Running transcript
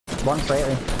One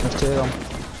fighting. There's two of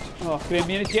them. Oh, Graham,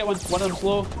 you need to get one. One of them's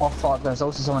low. Oh fuck, there's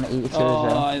also someone at 82 as Oh,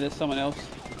 well. aye, there's someone else.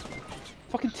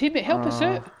 Fucking teammate, help us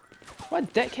out! What a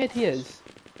dickhead he is.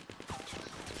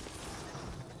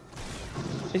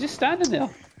 He's just standing there.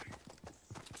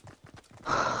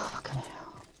 Fucking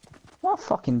hell. What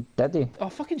fucking did he? Oh,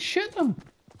 fucking shoot him!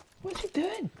 What's he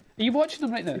doing? Are you watching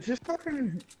him right now? He's just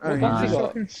fucking. What He's gun's he just got?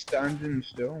 fucking standing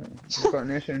still. He's got an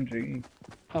SMG.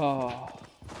 Oh.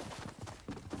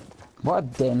 What a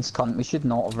dense cunt. We should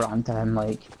not have ran to him,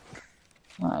 like.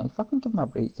 Aye, fucking give him a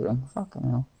breakthrough. Fucking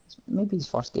hell. Maybe his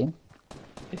first game.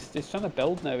 He's trying to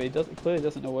build now, he clearly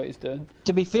doesn't know what he's doing.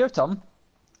 To be fair to him,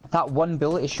 that one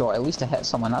bullet he shot, at least to hit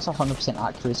someone, that's 100%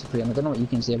 accuracy for him. I don't know what you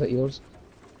can say about yours.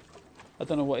 I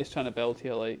don't know what he's trying to build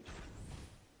here, like.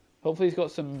 Hopefully he's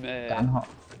got some, Damn hot.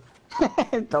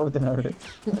 Building a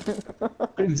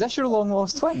roof. Is this your long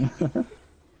lost twin?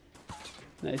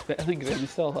 No, he's better than Graham, he's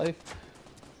still alive.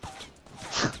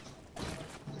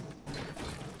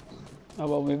 Oh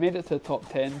well, we made it to the top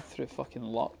 10 through fucking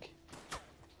luck.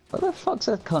 What the fuck's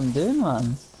that cunt doing,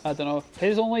 man? I don't know.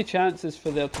 His only chance is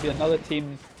for there to be another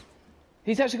team.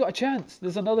 He's actually got a chance.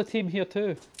 There's another team here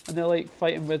too, and they're like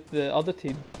fighting with the other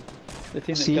team, the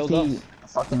team that See if killed he us.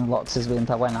 fucking locks his way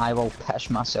into a win, I will pish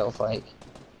myself like.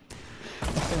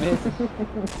 That's amazing.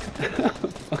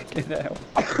 Fucking hell.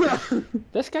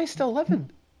 This guy's still living.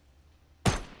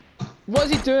 What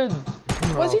is he doing?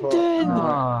 What is he doing?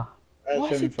 Ah,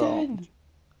 What is he doing? That's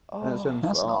Oh, him.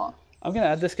 that's not. I'm gonna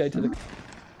add this guy to the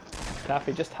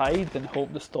cafe. Just hide and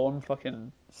hope the storm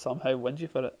fucking somehow wins you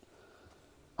for it.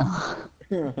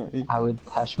 I would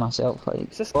pish myself like.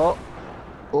 Is this... Oh,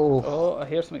 oh, Oh, I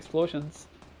hear some explosions.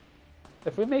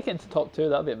 If we make it into top 2,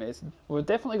 that'd be amazing. We've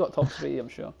definitely got top 3, I'm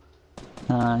sure.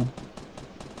 aye.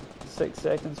 6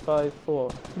 seconds, 5, 4,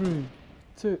 3,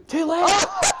 2, 2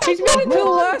 left! He's made it to the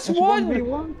last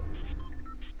one!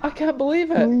 I can't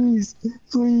believe it! Please,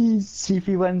 please, see if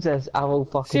he wins this. I will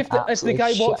fucking. See if the guy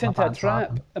absolutely walked shit my into a pants trap.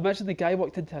 laughing. Imagine the guy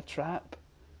walked into a trap.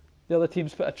 The other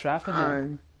team's put a trap in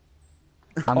there.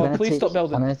 I'm Oh, gonna please take, stop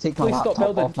building. I'm gonna take my Please stop laptop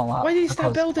building. off my lap. Why did he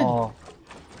stop because- building? Oh,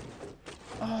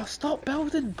 Oh, stop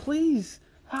building, please!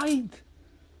 Hide!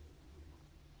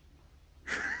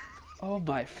 Oh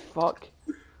my fuck.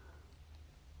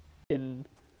 In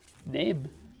name.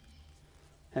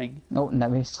 Hang. no,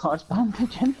 now he starts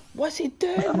bandaging. What's he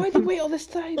doing? Why did he wait all this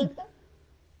time?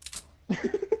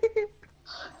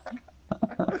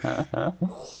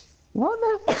 What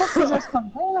the fuck is this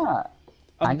comparing at?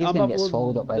 I think he's gonna get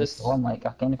swallowed up by the this- storm, like, I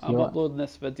kind of I'm feel it. uploading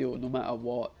this video no matter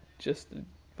what. Just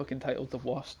fucking titled the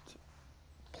worst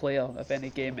player of any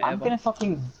game I'm ever. gonna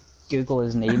fucking Google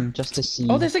his name just to see.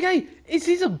 Oh, there's a guy! He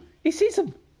sees him! He sees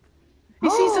him! He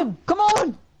sees him! Come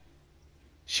on!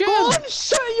 Shoot Come him! on,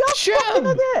 shut you up, Shoot fucking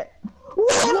him! idiot!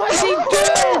 What is he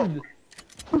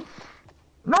doing?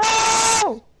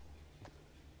 No!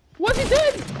 What's he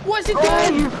doing? What's he Oh,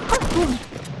 doing? you fucking...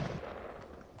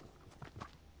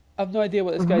 I've no idea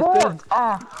what this guy's doing. What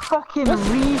a fucking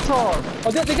retard!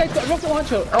 Oh, the guy's got a rocket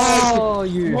launcher! Oh,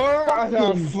 you What the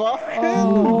fucking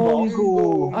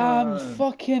Mongo! I'm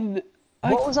fucking...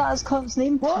 What was that his cunt's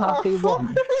name? Taffy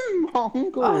One.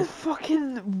 Mongo.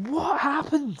 Fucking... What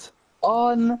happened?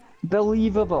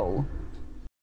 Unbelievable.